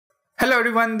Hello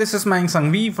everyone, this is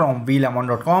Sangvi from VAL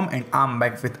and I'm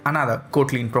back with another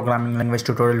Kotlin Programming Language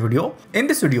tutorial video. In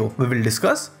this video, we will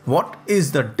discuss what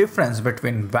is the difference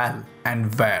between VAL and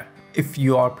VAR. If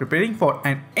you are preparing for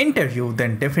an interview,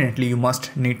 then definitely you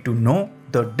must need to know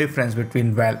the difference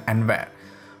between VAL and VAR.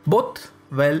 Both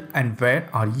VAL and VAR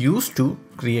are used to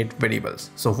create variables.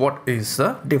 So what is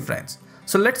the difference?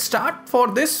 So let's start.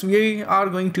 For this, we are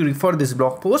going to refer this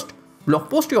blog post.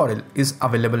 Blog post URL is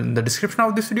available in the description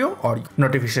of this video or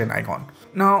notification icon.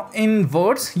 Now in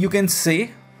words, you can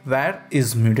say var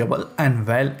is mutable and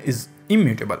val is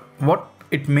immutable. What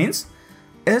it means?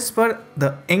 As per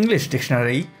the English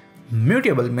dictionary,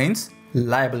 mutable means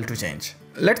liable to change.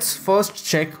 Let's first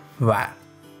check var.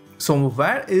 So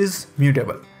var is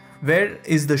mutable. Var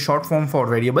is the short form for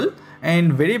variable,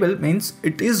 and variable means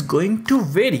it is going to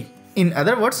vary. In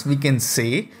other words, we can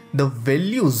say the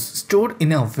values stored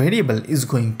in a variable is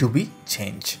going to be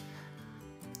changed.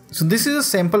 So this is a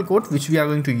sample code which we are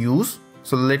going to use.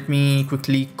 So let me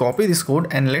quickly copy this code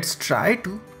and let's try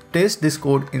to test this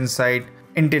code inside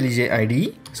IntelliJ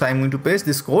IDE. So I'm going to paste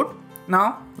this code.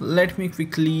 Now let me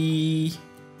quickly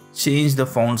change the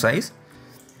font size.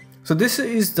 So this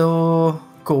is the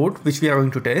code which we are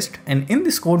going to test, and in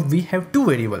this code we have two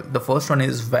variables. The first one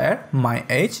is var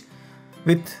myAge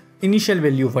with initial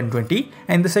value 120,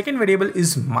 and the second variable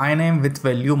is my name with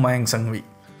value Sangvi.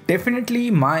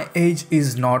 Definitely my age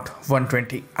is not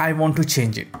 120. I want to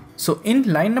change it. So in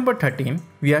line number 13,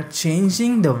 we are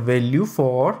changing the value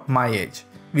for my age.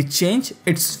 We change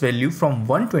its value from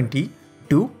 120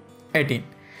 to 18.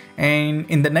 And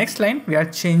in the next line, we are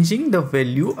changing the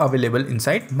value available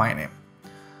inside my name.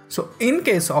 So in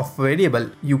case of variable,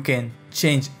 you can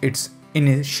change its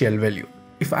initial value.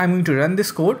 If I'm going to run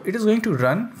this code, it is going to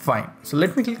run fine. So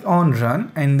let me click on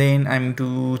run, and then I'm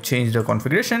going to change the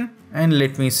configuration, and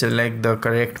let me select the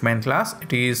correct main class.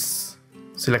 It is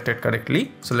selected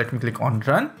correctly. So let me click on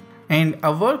run, and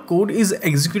our code is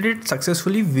executed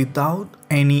successfully without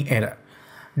any error.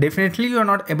 Definitely you are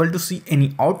not able to see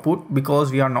any output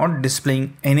because we are not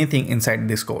displaying anything inside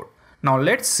this code. Now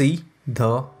let's see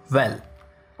the val.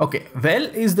 Okay, val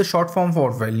is the short form for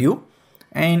value,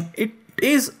 and it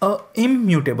is a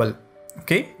immutable.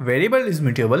 Okay, variable is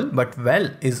mutable, but val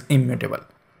is immutable.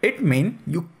 It means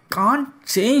you can't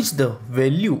change the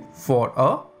value for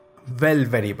a val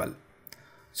variable.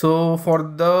 So for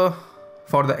the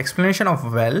explanation of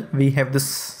val, we have this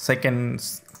second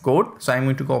code. So I'm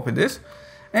going to copy this,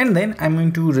 and then I'm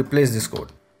going to replace this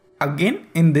code. Again,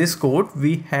 in this code,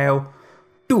 we have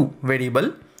two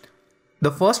variables.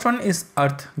 The first one is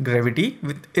earth gravity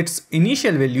with its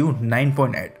initial value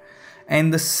 9.8.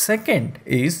 And the second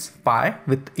is pi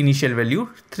with initial value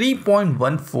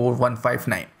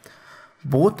 3.14159.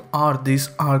 Both these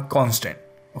are constant.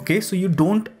 Okay, so you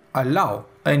don't allow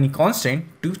any constant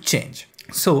to change.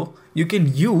 So you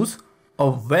can use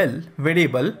a val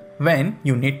variable when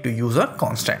you need to use a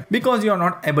constant because you are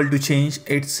not able to change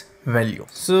its value.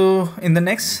 So in the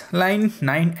next line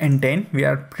 9 and 10, we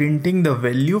are printing the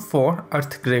value for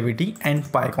earth gravity and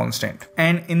pi constant.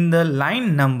 And in the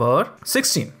line number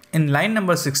 16,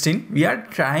 we are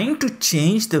trying to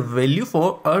change the value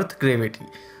for earth gravity.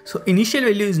 So initial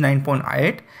value is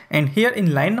 9.8, and here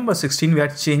in line number 16, we are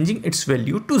changing its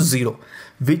value to 0,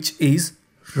 which is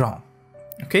wrong.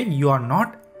 Okay, you are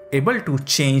not able to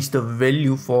change the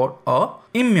value for a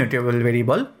immutable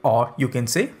variable, or you can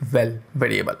say val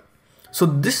variable. So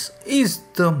this is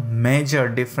the major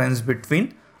difference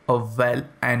between a val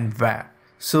and var.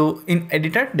 So in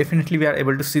editor, definitely we are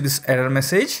able to see this error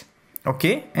message.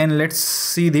 Okay, and let's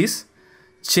see this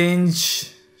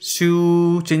changes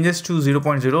to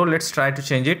 0.0. Let's try to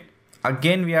change it.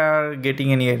 Again, we are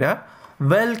getting an error.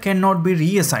 Val cannot be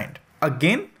reassigned.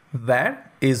 Again,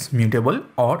 var is mutable,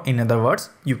 or in other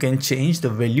words, you can change the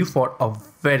value for a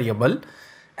variable,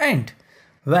 and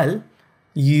val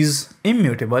is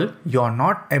immutable. You are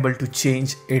not able to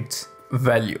change its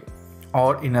value,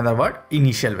 or in other words,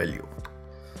 initial value.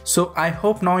 So I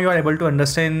hope now you are able to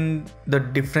understand the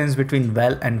difference between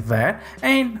val and var,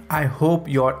 and I hope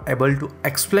you are able to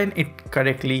explain it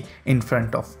correctly in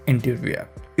front of interviewer.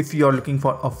 If you are looking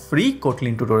for a free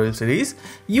Kotlin tutorial series,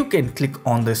 you can click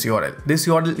on this URL. This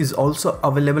URL is also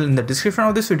available in the description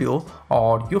of this video,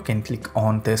 or you can click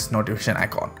on this notification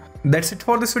icon. That's it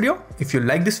for this video. If you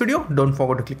like this video, don't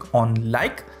forget to click on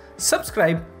like,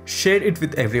 subscribe, share it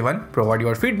with everyone, provide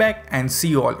your feedback, and see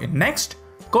you all in next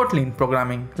Kotlin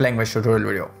Programming Language tutorial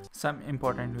video. Some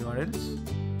important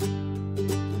URLs.